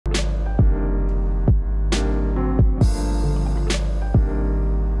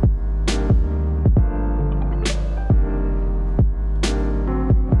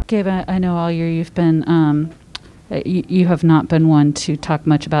Gabe, I know all year you've been, you have not been one to talk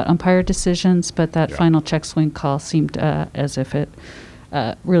much about umpire decisions, but that final check swing call seemed as if it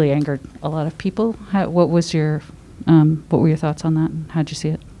really angered a lot of people. What were your thoughts on that, and how'd you see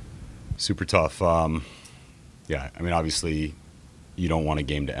it? Super tough. Yeah, I mean, obviously, you don't want a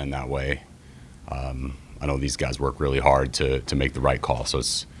game to end that way. I know these guys work really hard to make the right call, so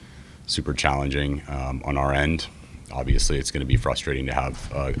it's super challenging on our end. Obviously, it's going to be frustrating to have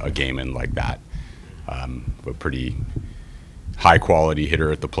a game end like that. But pretty high-quality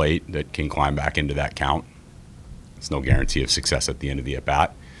hitter at the plate that can climb back into that count. It's no guarantee of success at the end of the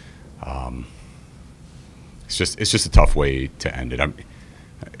at-bat. It's just a tough way to end it.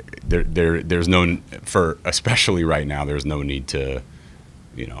 There's no, for especially right now, there's no need to,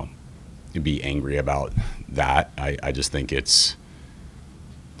 be angry about that. I just think it's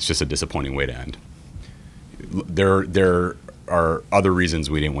just a disappointing way to end. There are other reasons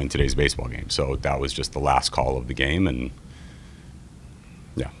we didn't win today's baseball game. So that was just the last call of the game, and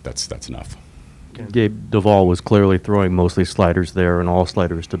yeah, that's enough. Gabe, Duvall was clearly throwing mostly sliders there and all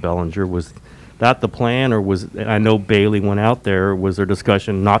sliders to Bellinger. Was that the plan, or I know Bailey went out there, was there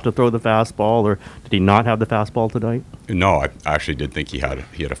discussion not to throw the fastball, or did he not have the fastball tonight? No, I actually did think he had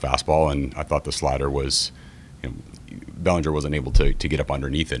a fastball, and I thought the slider was, Bellinger wasn't able to get up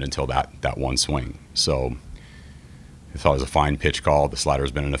underneath it until that one swing. So I thought it was a fine pitch call. The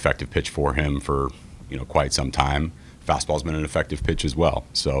slider's been an effective pitch for him for quite some time. Fastball's been an effective pitch as well.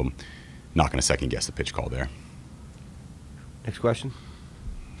 So not going to second guess the pitch call there. Next question.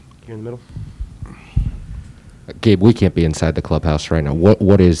 Here in the middle. Gabe, we can't be inside the clubhouse right now.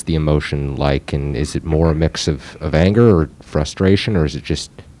 What is the emotion like, and is it more a mix of anger or frustration, or is it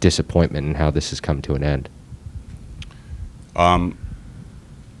just disappointment in how this has come to an end?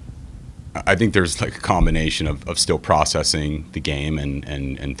 I think there's like a combination of still processing the game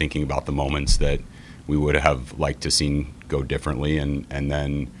and thinking about the moments that we would have liked to seen go differently, and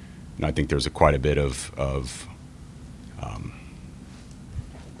then I think there's quite a bit of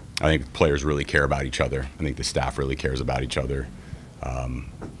I think players really care about each other. I think the staff really cares about each other. And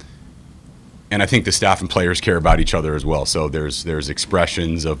I think the staff and players care about each other as well. So there's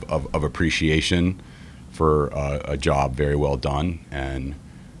expressions of appreciation for a job very well done and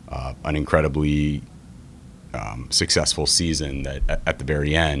an incredibly successful season that at the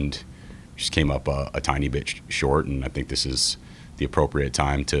very end just came up a tiny bit short. And I think this is the appropriate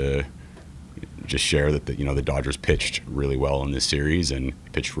time to just share that the Dodgers pitched really well in this series and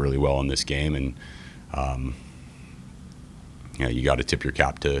pitched really well in this game, and you got to tip your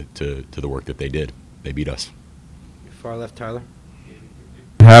cap to the work that they did. They beat us. Far left, Tyler.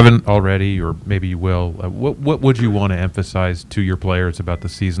 Haven't already, or maybe you will. What would you want to emphasize to your players about the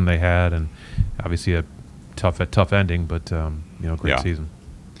season they had, and obviously a tough ending, but great season.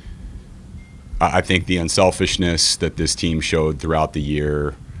 I think the unselfishness that this team showed throughout the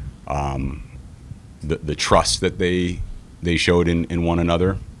year. The trust that they showed in one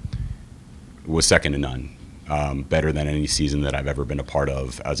another was second to none. Better than any season that I've ever been a part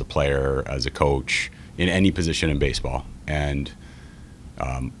of as a player, as a coach, in any position in baseball. And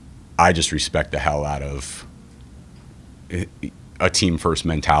I just respect the hell out of a team-first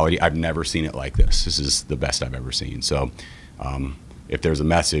mentality. I've never seen it like this. This is the best I've ever seen. So if there's a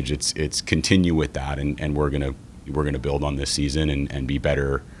message, it's continue with that, and we're gonna build on this season and be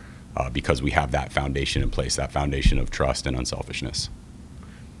better. Because we have that foundation in place, that foundation of trust and unselfishness.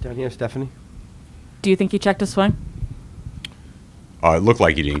 Down here, Stephanie. Do you think he checked a swing? It looked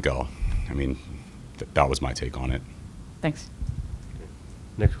like he didn't go. I mean, that was my take on it. Thanks.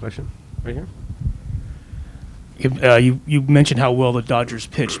 Next question, right here. You mentioned how well the Dodgers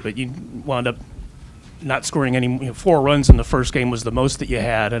pitched, but you wound up not scoring any. 4 runs in the first game was the most that you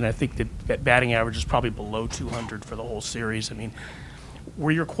had, and I think that batting average is probably below 200 for the whole series. I mean,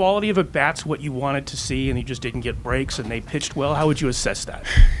 were your quality of at-bats what you wanted to see, and you just didn't get breaks, and they pitched well? How would you assess that?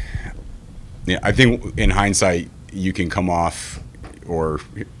 Yeah, I think in hindsight, you can come off, or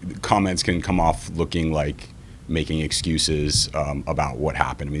comments can come off looking like making excuses about what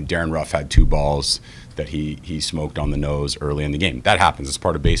happened. I mean, Darren Ruff had 2 balls that he smoked on the nose early in the game. That happens. It's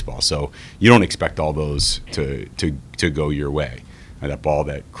part of baseball. So you don't expect all those to go your way. And that ball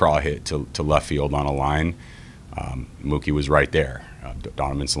that Craw hit to left field on a line, Mookie was right there.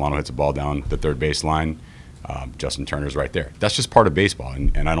 Donovan Solano hits a ball down the third baseline. Justin Turner's right there. That's just part of baseball,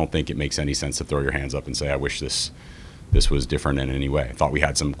 and I don't think it makes any sense to throw your hands up and say, I wish this was different in any way. I thought we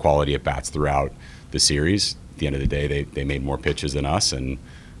had some quality at-bats throughout the series. At the end of the day, they made more pitches than us, and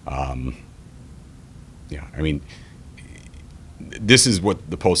I mean, this is what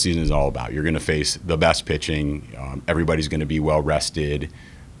the postseason is all about. You're going to face the best pitching. Everybody's going to be well-rested.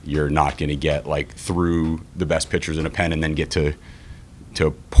 you're not going to get like through the best pitchers in a pen and then get to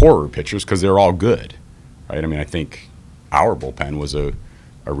poorer pitchers because they're all good, right? I mean, I think our bullpen was a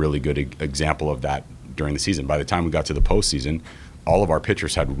really good example of that during the season. By the time we got to the postseason, all of our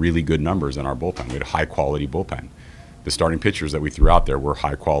pitchers had really good numbers in our bullpen. We had a high-quality bullpen. The starting pitchers that we threw out there were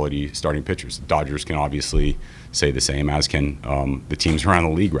high-quality starting pitchers. The Dodgers can obviously say the same, as can the teams around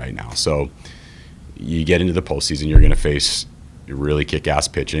the league right now. So you get into the postseason, you're going to face really kick-ass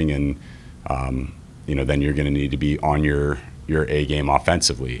pitching, and then you're going to need to be on your A game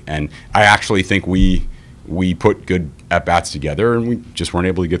offensively. And I actually think we put good at-bats together, and we just weren't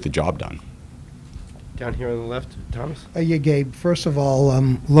able to get the job done. Down here on the left, Thomas. Yeah, Gabe. First of all,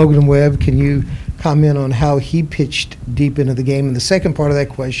 Logan Webb, can you comment on how he pitched deep into the game? And the second part of that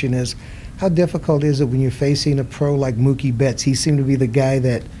question is, how difficult is it when you're facing a pro like Mookie Betts? He seemed to be the guy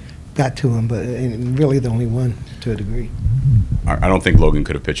that got to him, but and really the only one to a degree. I don't think Logan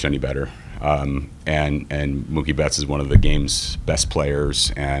could have pitched any better. And Mookie Betts is one of the game's best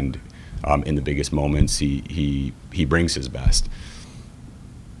players, and in the biggest moments, he brings his best.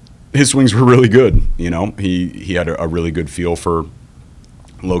 His swings were really good. He had a really good feel for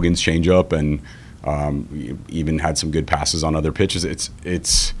Logan's changeup, and even had some good passes on other pitches.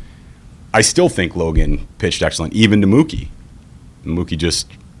 I still think Logan pitched excellent, even to Mookie. Mookie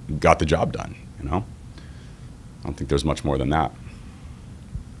just got the job done. I don't think there's much more than that.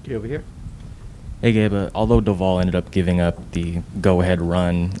 Get over here. Hey, Gabe, although Duvall ended up giving up the go-ahead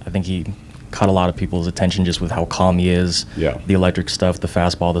run, I think he caught a lot of people's attention just with how calm he is. Yeah. The electric stuff, the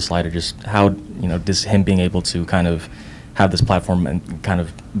fastball, the slider, just how, just him being able to kind of have this platform and kind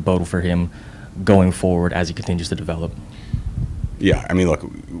of bode for him going forward as he continues to develop. Yeah, I mean, look,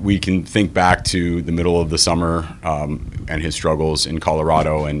 we can think back to the middle of the summer and his struggles in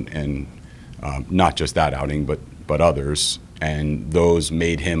Colorado, and not just that outing, but others. And those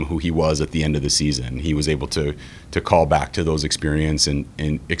made him who he was at the end of the season. He was able to call back to those experiences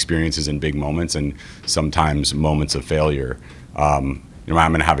in big moments, and sometimes moments of failure. I'm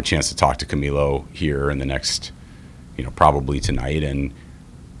going to have a chance to talk to Camilo here in the next, probably tonight, and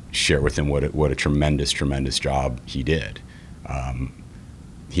share with him what a tremendous job he did.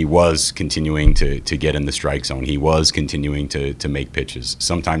 He was continuing to get in the strike zone. He was continuing to make pitches.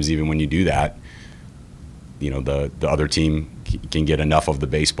 Sometimes even when you do that, the other team can get enough of the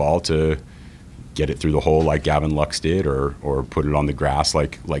baseball to get it through the hole like Gavin Lux did, or put it on the grass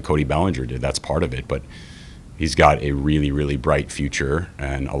like Cody Bellinger did. That's part of it, but he's got a really, really bright future,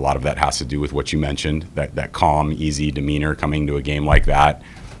 and a lot of that has to do with what you mentioned, that calm, easy demeanor coming to a game like that,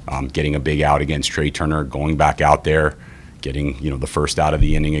 getting a big out against Trey Turner, going back out there, getting the first out of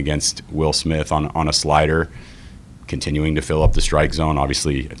the inning against Will Smith on a slider, continuing to fill up the strike zone.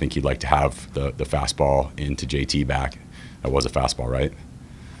 Obviously, I think he'd like to have the fastball into JT back. That was a fastball, right?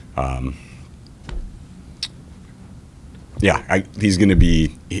 He's going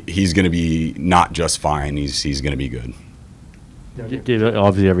to be not just fine. He's going to be good.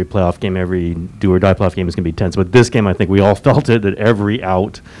 Obviously, every playoff game, every do-or-die playoff game is going to be tense. But this game, I think we all felt it, that every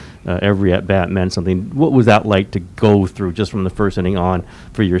out, every at-bat meant something. What was that like to go through just from the first inning on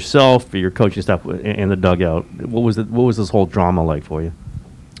for yourself, for your coaching staff, and the dugout? What was this whole drama like for you?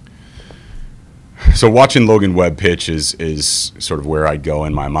 So watching Logan Webb pitch is sort of where I'd go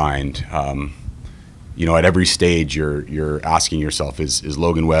in my mind. At every stage, you're asking yourself, is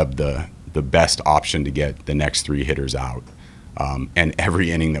Logan Webb the best option to get the next three hitters out? And every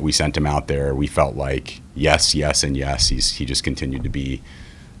inning that we sent him out there, we felt like yes, and yes. He just continued to be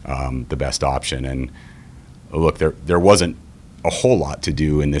the best option. And look, there wasn't a whole lot to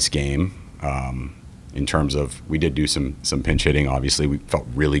do in this game in terms of, we did do some pinch hitting. Obviously, we felt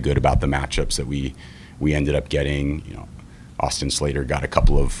really good about the matchups that we ended up getting. Austin Slater got a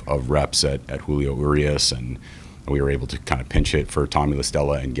couple of reps at Julio Urias, and we were able to kind of pinch hit for Tommy La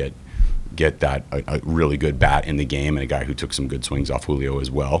Stella and get that a really good bat in the game, and a guy who took some good swings off Julio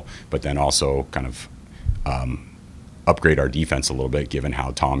as well, but then also kind of upgrade our defense a little bit, given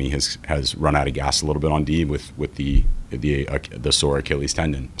how Tommy has run out of gas a little bit on D with the sore Achilles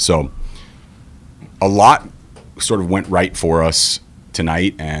tendon. So a lot sort of went right for us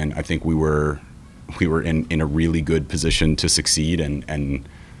tonight, and I think we were in a really good position to succeed and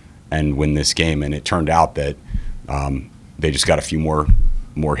win this game. And it turned out that they just got a few more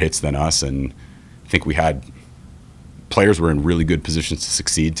hits than us, and I think players were in really good positions to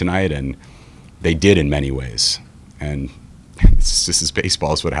succeed tonight, and they did in many ways. And this is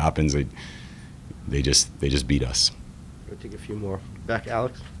baseball. It's what happens. They just beat us. We'll take a few more. Back,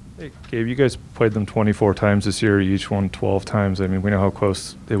 Alex. Hey, Gabe, you guys played them 24 times this year. You each won 12 times. I mean, we know how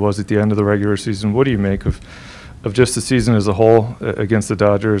close it was at the end of the regular season. What do you make of of just the season as a whole against the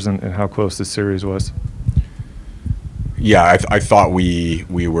Dodgers and how close this series was? Yeah, I thought we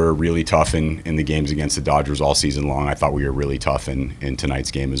were really tough in the games against the Dodgers all season long. I thought we were really tough in tonight's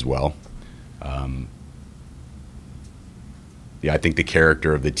game as well. Yeah, I think the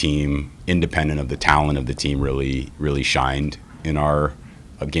character of the team, independent of the talent of the team, really shined in our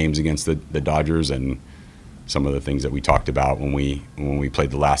games against the Dodgers, and some of the things that we talked about when we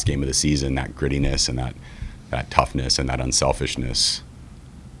played the last game of the season, that grittiness and that toughness and that unselfishness,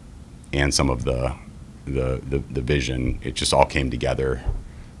 and some of the vision, it just all came together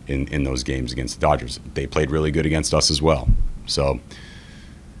in those games against the Dodgers. They played really good against us as well. So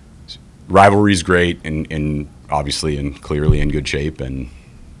rivalry's great and obviously and clearly in good shape, and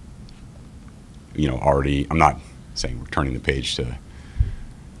already, I'm not saying we're turning the page to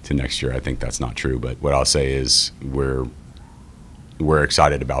next year. I think that's not true, but what I'll say is we're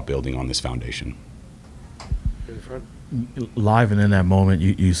excited about building on this foundation. Live and in that moment,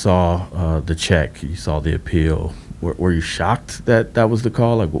 you saw the check, you saw the appeal. Were you shocked that was the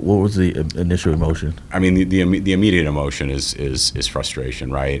call? Like, what was the initial emotion? I mean, the immediate emotion is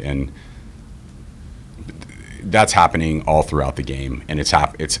frustration, right? And that's happening all throughout the game, and it's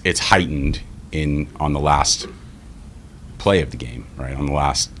heightened on the last play of the game, right? On the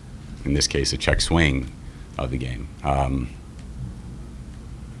last, in this case, a check swing of the game.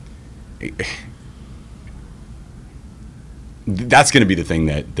 That's going to be the thing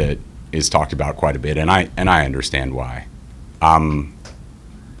that is talked about quite a bit, and I understand why. I'm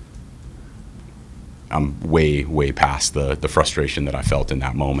way past the frustration that I felt in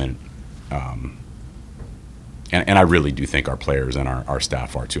that moment, and I really do think our players and our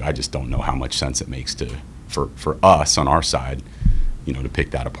staff are too. I just don't know how much sense it makes for us on our side, to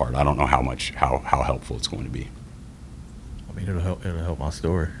pick that apart. I don't know how helpful it's going to be. I mean, it'll help my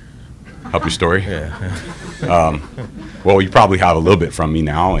story. Help your story? Yeah. Well, you probably have a little bit from me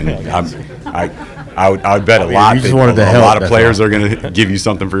now, and I would bet a lot you just wanted to a help, lot of that's players all. are going to give you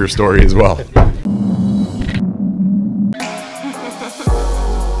something for your story as well.